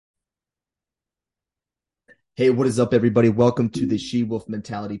Hey, what is up, everybody? Welcome to the She Wolf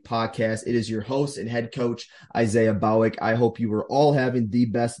Mentality Podcast. It is your host and head coach, Isaiah Bowick. I hope you are all having the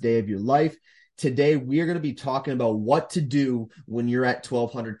best day of your life. Today, we are going to be talking about what to do when you're at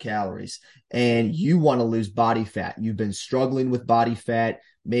 1,200 calories and you want to lose body fat. You've been struggling with body fat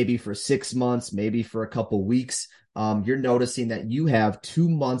maybe for 6 months, maybe for a couple weeks. You're noticing that you have 2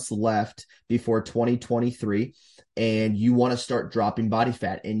 months left before 2023. And you want to start dropping body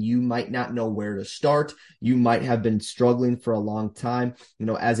fat, and you might not know where to start. You might have been struggling for a long time.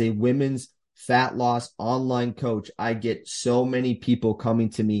 As a women's fat loss online coach, I get so many people coming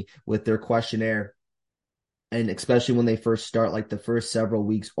to me with their questionnaire. And especially when they first start, like the first several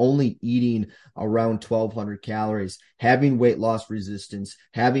weeks, only eating around 1,200 calories, having weight loss resistance,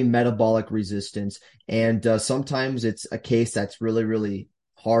 having metabolic resistance. And sometimes it's a case that's really, really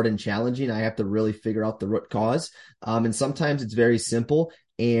hard and challenging. I have to really figure out the root cause. And sometimes it's very simple,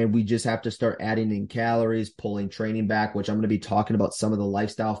 and we just have to start adding in calories, pulling training back, which I'm going to be talking about some of the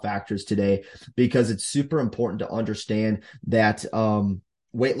lifestyle factors today, because it's super important to understand that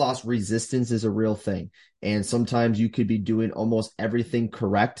weight loss resistance is a real thing. And sometimes you could be doing almost everything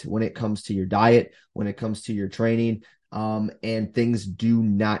correct when it comes to your diet, when it comes to your training, and things do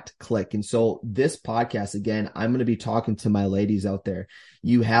not click. And so this podcast, again, I'm going to be talking to my ladies out there.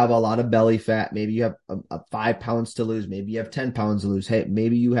 You have a lot of belly fat. Maybe you have 5 pounds to lose. Maybe you have 10 pounds to lose. Hey,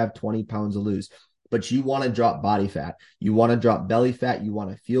 maybe you have 20 pounds to lose, but you want to drop body fat. You want to drop belly fat. You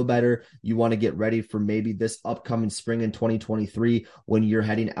want to feel better. You want to get ready for maybe this upcoming spring in 2023 when you're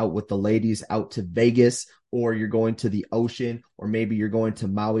heading out with the ladies out to Vegas, or you're going to the ocean, or maybe you're going to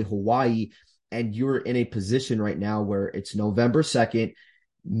Maui, Hawaii. And you're in a position right now where it's November 2nd.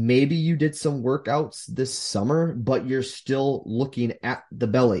 Maybe you did some workouts this summer, but you're still looking at the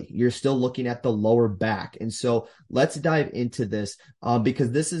belly. You're still looking at the lower back. And so let's dive into this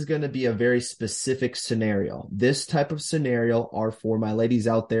because this is going to be a very specific scenario. This type of scenario are for my ladies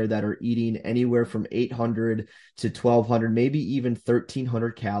out there that are eating anywhere from 800 to 1,200, maybe even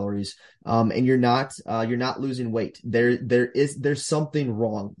 1,300 calories. And you're not losing weight. There's something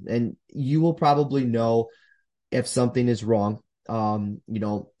wrong, and you will probably know if something is wrong. And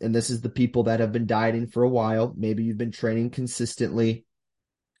this is the people that have been dieting for a while. Maybe you've been training consistently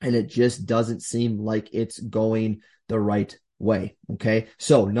and it just doesn't seem like it's going the right way. Okay.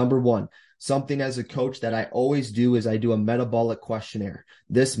 So number one, something as a coach that I always do is I do a metabolic questionnaire.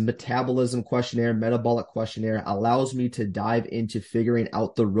 This metabolism questionnaire, metabolic questionnaire allows me to dive into figuring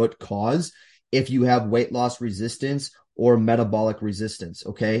out the root cause if you have weight loss resistance or metabolic resistance.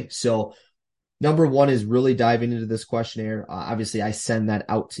 Okay. So number one is really diving into this questionnaire. Obviously, I send that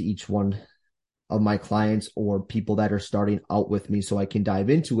out to each one of my clients or people that are starting out with me so I can dive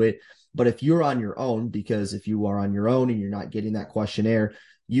into it. But if you're on your own, because if you are on your own and you're not getting that questionnaire,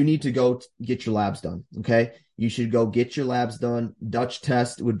 you need to go get your labs done. Okay. You should go get your labs done. Dutch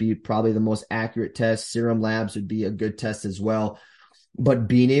test would be probably the most accurate test. Serum labs would be a good test as well. But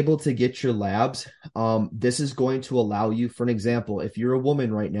being able to get your labs, this is going to allow you, for an example, if you're a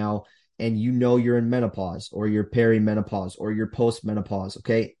woman right now, and you're in menopause or you're perimenopause or you're postmenopause,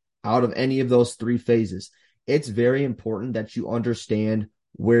 okay, out of any of those 3 phases, it's very important that you understand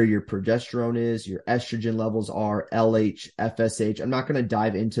where your progesterone is, your estrogen levels are, LH, FSH. I'm not going to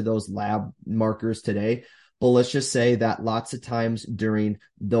dive into those lab markers today, but let's just say that lots of times during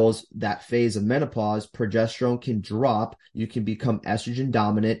that phase of menopause, progesterone can drop. You can become estrogen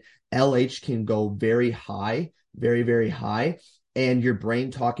dominant. LH can go very high, very, very high. And your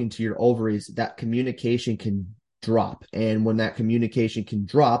brain talking to your ovaries, that communication can drop. And when that communication can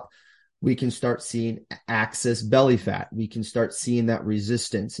drop, we can start seeing excess belly fat. We can start seeing that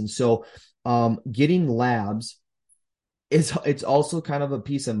resistance. And so getting labs it's also kind of a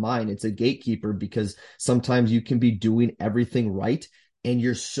peace of mind. It's a gatekeeper because sometimes you can be doing everything right and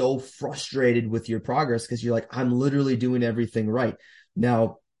you're so frustrated with your progress because you're like, I'm literally doing everything right.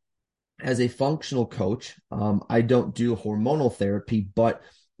 Now, as a functional coach, I don't do hormonal therapy, but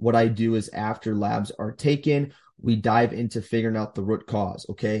what I do is after labs are taken, we dive into figuring out the root cause.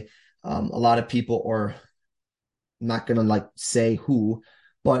 Okay. A lot of people are not going to say who,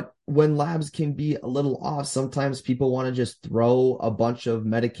 but when labs can be a little off, sometimes people want to just throw a bunch of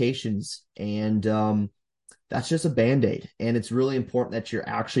medications and, that's just a Band-Aid. And it's really important that you're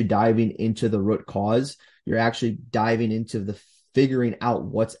actually diving into the root cause. You're actually diving into the figuring out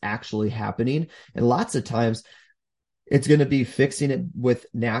what's actually happening. And lots of times it's going to be fixing it with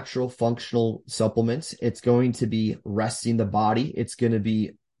natural functional supplements. It's going to be resting the body. It's going to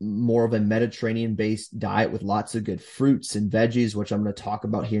be more of a Mediterranean based diet with lots of good fruits and veggies, which I'm going to talk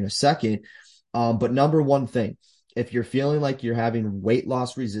about here in a second. But number one thing, if you're feeling like you're having weight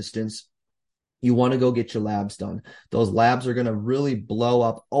loss resistance, You want to go get your labs done. Those labs are going to really blow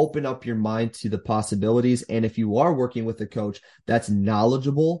up, open up your mind to the possibilities. And if you are working with a coach that's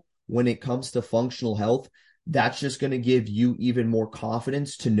knowledgeable when it comes to functional health, that's just going to give you even more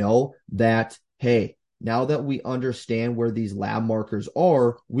confidence to know that, hey, now that we understand where these lab markers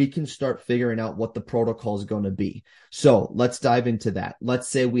are, we can start figuring out what the protocol is going to be. So let's dive into that. Let's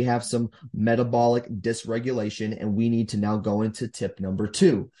say we have some metabolic dysregulation and we need to now go into tip number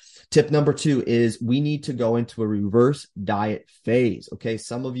 2. Tip number 2 is we need to go into a reverse diet phase. Okay.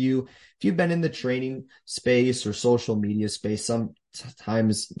 Some of you, if you've been in the training space or social media space,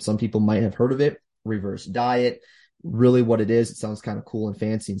 sometimes some people might have heard of it. Reverse diet, really what it is. It sounds kind of cool and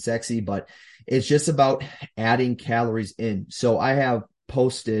fancy and sexy, but it's just about adding calories in. So I have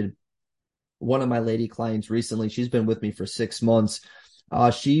posted one of my lady clients recently. She's been with me for 6 months.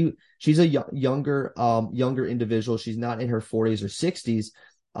 She's a younger individual. She's not in her 40s or 60s,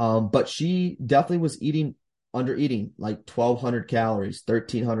 but she definitely was under eating like 1,200 calories,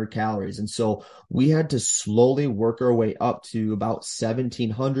 1,300 calories. And so we had to slowly work our way up to about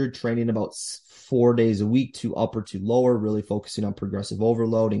 1,700, training about 4 days a week to upper to lower, really focusing on progressive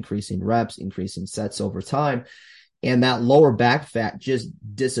overload, increasing reps, increasing sets over time. And that lower back fat just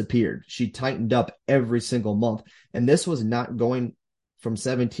disappeared. She tightened up every single month. And this was not going from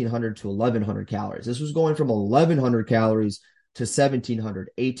 1,700 to 1,100 calories. This was going from 1,100 calories to 1,700,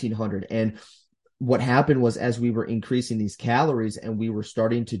 1,800. And what happened was as we were increasing these calories and we were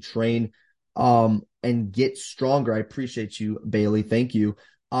starting to train and get stronger, I appreciate you, Bailey. Thank you.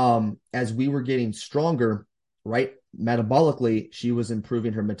 As we were getting stronger, right, metabolically, she was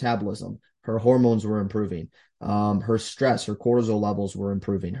improving her metabolism. Her hormones were improving. Her stress, her cortisol levels were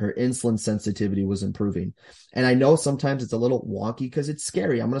improving. Her insulin sensitivity was improving. And I know sometimes it's a little wonky because it's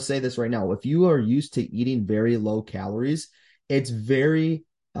scary. I'm going to say this right now. If you are used to eating very low calories,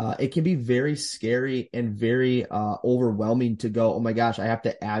 it can be very scary and very overwhelming to go, oh my gosh, I have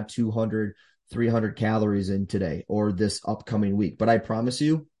to add 200, 300 calories in today or this upcoming week. But I promise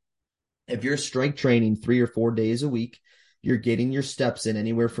you, if you're strength training 3 or 4 days a week, you're getting your steps in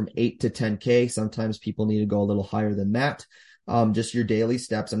anywhere from 8 to 10K. Sometimes people need to go a little higher than that. Just your daily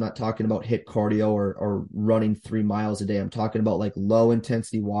steps. I'm not talking about HIIT cardio or running 3 miles a day. I'm talking about like low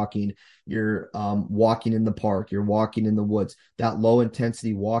intensity walking. You're walking in the park. You're walking in the woods. That low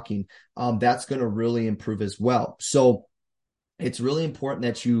intensity walking, that's going to really improve as well. So it's really important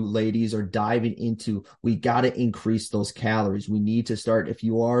that you ladies are diving into, we got to increase those calories. We need to start. If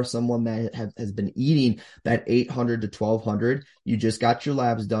you are someone that has been eating that 800 to 1,200, you just got your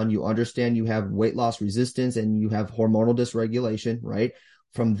labs done. You understand you have weight loss resistance and you have hormonal dysregulation, right?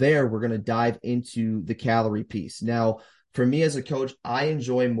 From there, we're going to dive into the calorie piece. Now, for me as a coach, I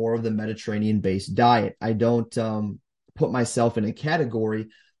enjoy more of the Mediterranean-based diet. I don't put myself in a category.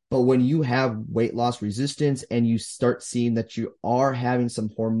 But when you have weight loss resistance and you start seeing that you are having some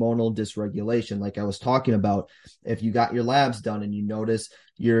hormonal dysregulation, like I was talking about, if you got your labs done and you notice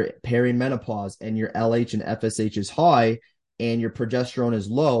you're perimenopause and your LH and FSH is high and your progesterone is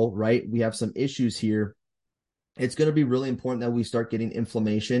low, right? We have some issues here. It's going to be really important that we start getting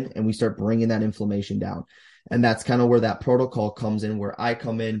inflammation and we start bringing that inflammation down. And that's kind of where that protocol comes in, where I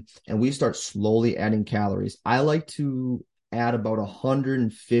come in and we start slowly adding calories. I like to add about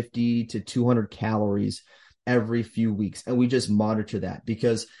 150 to 200 calories every few weeks. And we just monitor that,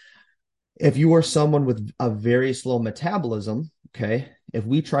 because if you are someone with a very slow metabolism, okay, if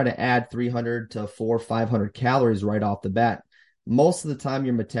we try to add 300 to 400 or 500 calories right off the bat, most of the time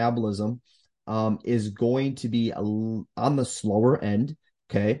your metabolism is going to be on the slower end,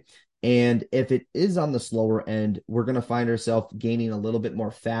 okay? And if it is on the slower end, we're going to find ourselves gaining a little bit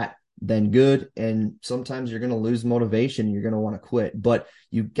more fat than good. And sometimes you're going to lose motivation. You're going to want to quit, but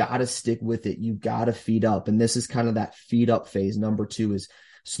you got to stick with it. You got to feed up. And this is kind of that feed up phase. Number 2 is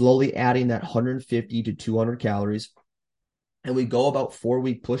slowly adding that 150 to 200 calories. And we go about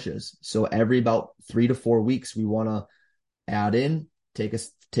 4-week pushes. So every about 3 to 4 weeks, we want to add in, take a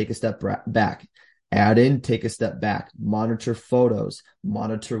step back, add in, take a step back, monitor photos,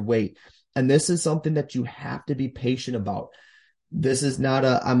 monitor weight. And this is something that you have to be patient about. This is not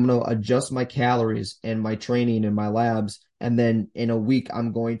I'm going to adjust my calories and my training and my labs, and then in a week,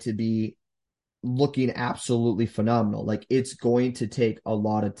 I'm going to be looking absolutely phenomenal. Like, it's going to take a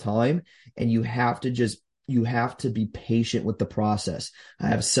lot of time, and you have to be patient with the process. I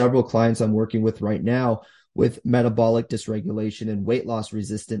have several clients I'm working with right now with metabolic dysregulation and weight loss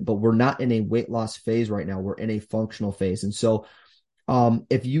resistant, but we're not in a weight loss phase right now. We're in a functional phase. And so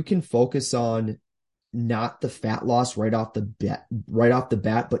if you can focus on not the fat loss right off the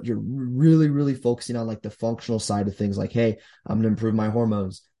bat, but you're really, really focusing on like the functional side of things. Like, hey, I'm going to improve my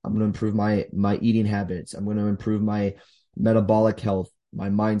hormones. I'm going to improve my eating habits. I'm going to improve my metabolic health, my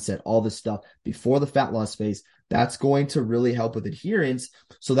mindset, all this stuff before the fat loss phase. That's going to really help with adherence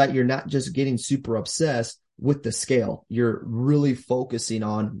so that you're not just getting super obsessed with the scale. You're really focusing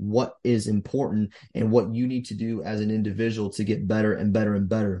on what is important and what you need to do as an individual to get better and better and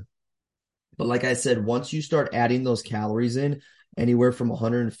better. But like I said, once you start adding those calories in, anywhere from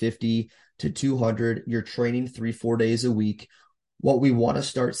 150 to 200, you're training 3-4 days a week. What we want to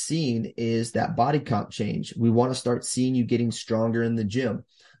start seeing is that body comp change. We want to start seeing you getting stronger in the gym.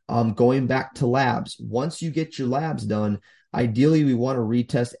 Going back to labs, once you get your labs done, ideally we want to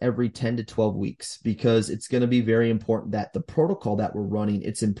retest every 10 to 12 weeks because it's going to be very important that the protocol that we're running,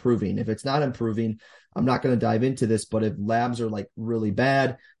 it's improving. If it's not improving, I'm not going to dive into this, but if labs are like really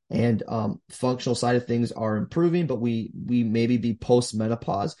bad and functional side of things are improving, but we maybe be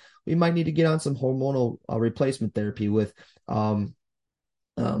post-menopause, we might need to get on some hormonal replacement therapy with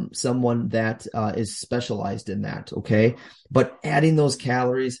someone that is specialized in that, okay? But adding those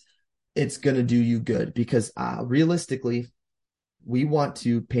calories, it's going to do you good because realistically, we want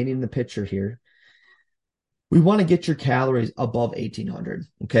to, painting the picture here, we want to get your calories above 1,800,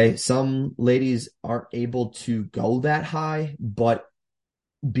 okay? Some ladies aren't able to go that high, but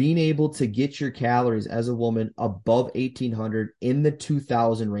being able to get your calories as a woman above 1,800 in the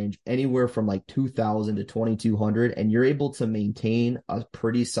 2,000 range, anywhere from like 2,000 to 2,200, and you're able to maintain a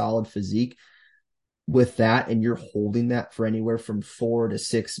pretty solid physique with that, and you're holding that for anywhere from 4 to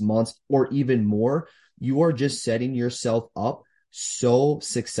 6 months or even more, you are just setting yourself up so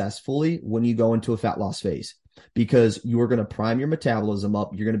successfully when you go into a fat loss phase because you are going to prime your metabolism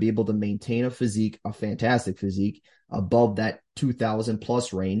up. You're going to be able to maintain a physique, a fantastic physique above that 2,000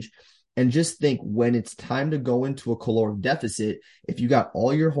 plus range. And just think when it's time to go into a caloric deficit, if you got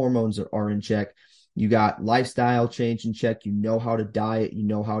all your hormones are in check, you got lifestyle change in check, you know how to diet, you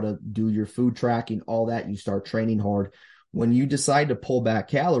know how to do your food tracking, all that, you start training hard. When you decide to pull back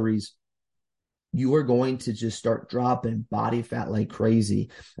calories, you are going to just start dropping body fat like crazy.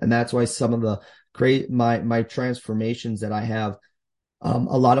 And that's why some of the my transformations that I have, a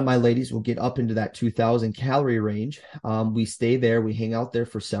lot of my ladies will get up into that 2,000 calorie range. We stay there, we hang out there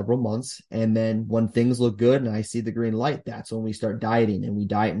for several months. And then when things look good and I see the green light, that's when we start dieting, and we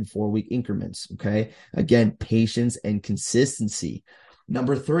diet in 4-week increments. Okay. Again, patience and consistency.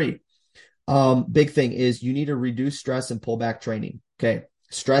 Number 3, big thing is you need to reduce stress and pull back training. Okay.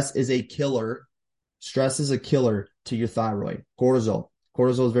 Stress is a killer. Stress is a killer to your thyroid. Cortisol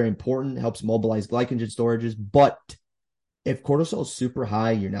is very important, helps mobilize glycogen storages, but if cortisol is super high,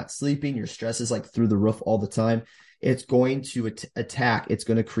 you're not sleeping, your stress is like through the roof all the time, it's going to attack. It's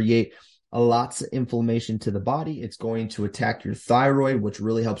going to create lots of inflammation to the body. It's going to attack your thyroid, which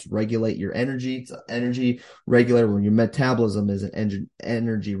really helps regulate your energy. It's an energy regulator when your metabolism is an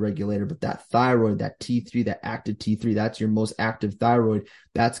energy regulator, but that thyroid, that T3, that active T3, that's your most active thyroid.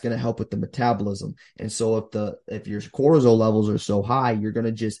 That's going to help with the metabolism. And so if your cortisol levels are so high, you're going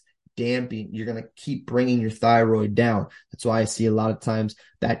to just you're going to keep bringing your thyroid down. That's why I see a lot of times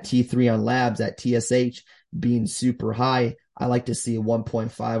that T3 on labs, that TSH being super high. I like to see a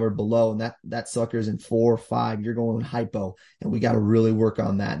 1.5 or below, and that sucker's in 4 or 5. You're going hypo, and we got to really work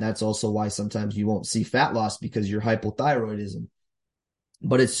on that. And that's also why sometimes you won't see fat loss because you're hypothyroidism.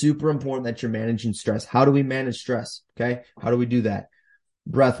 But it's super important that you're managing stress. How do we manage stress? Okay. How do we do that?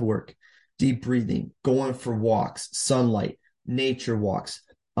 Breath work, deep breathing, going for walks, sunlight, nature walks,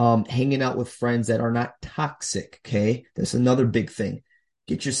 hanging out with friends that are not toxic. Okay. That's another big thing.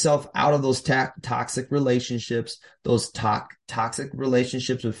 Get yourself out of those toxic relationships, those toxic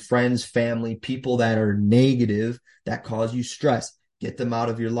relationships with friends, family, people that are negative, that cause you stress. Get them out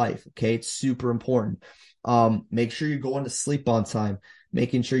of your life. Okay. It's super important. Make sure you're going to sleep on time,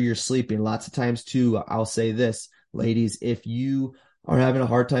 making sure you're sleeping. Lots of times too, I'll say this, ladies, if you are having a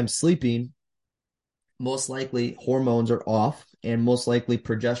hard time sleeping, most likely hormones are off and most likely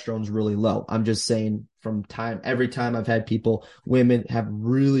progesterone's really low. I'm just saying every time I've had women have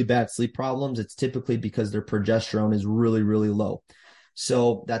really bad sleep problems, it's typically because their progesterone is really, really low.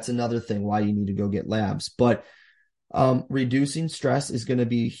 So that's another thing why you need to go get labs. But reducing stress is going to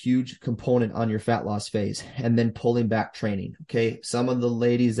be a huge component on your fat loss phase, and then pulling back training. Okay. Some of the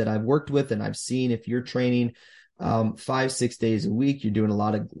ladies that I've worked with and I've seen, if you're training 5-6 days a week, you're doing a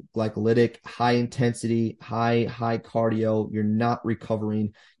lot of glycolytic, high intensity, high cardio, you're not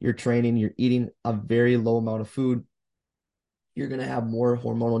recovering, you're training, you're eating a very low amount of food, you're going to have more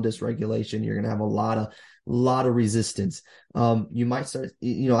hormonal dysregulation. You're going to have a lot of resistance. You might start,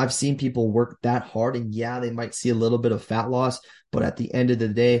 I've seen people work that hard, and yeah, they might see a little bit of fat loss, but at the end of the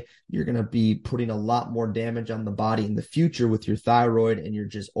day, you're going to be putting a lot more damage on the body in the future with your thyroid and your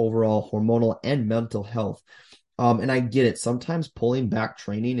just overall hormonal and mental health. And I get it. Sometimes pulling back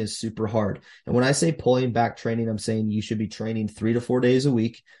training is super hard. And when I say pulling back training, I'm saying you should be training 3 to 4 days a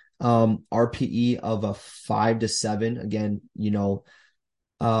week. RPE of a 5 to 7. Again, your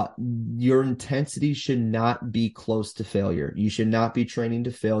intensity should not be close to failure. You should not be training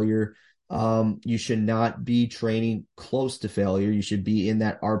to failure. You should not be training close to failure. You should be in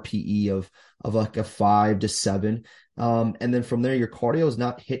that RPE of like a 5 to 7. And then from there, your cardio is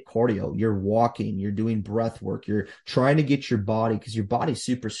not HIIT cardio. You're walking, you're doing breath work. You're trying to get your body, because your body's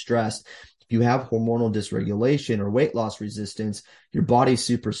super stressed. If you have hormonal dysregulation or weight loss resistance, your body's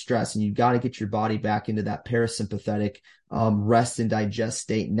super stressed, and you've got to get your body back into that parasympathetic rest and digest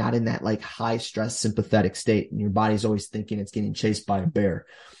state, not in that like high stress sympathetic state. And your body's always thinking it's getting chased by a bear.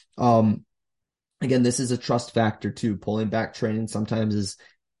 Again, this is a trust factor too. Pulling back training sometimes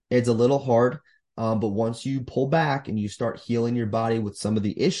it's a little hard. But once you pull back and you start healing your body with some of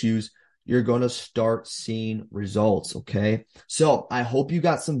the issues, you're going to start seeing results. Okay. So I hope you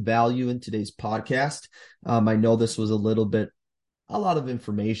got some value in today's podcast. I know this was a lot of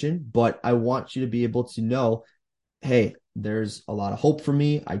information, but I want you to be able to know, hey, there's a lot of hope for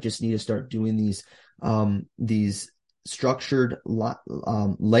me. I just need to start doing these structured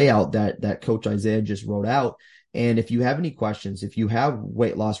layout that Coach Isaiah just wrote out. And if you have any questions, if you have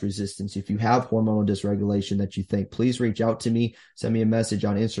weight loss resistance, if you have hormonal dysregulation that you think, please reach out to me, send me a message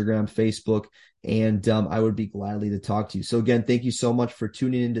on Instagram, Facebook, and I would be gladly to talk to you. So again, thank you so much for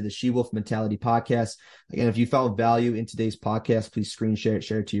tuning into the She-Wolf Mentality Podcast. Again, if you found value in today's podcast, please screen share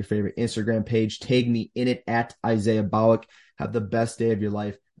it to your favorite Instagram page, tag me in it at Isaiah Bowick. Have the best day of your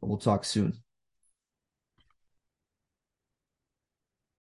life, and we'll talk soon.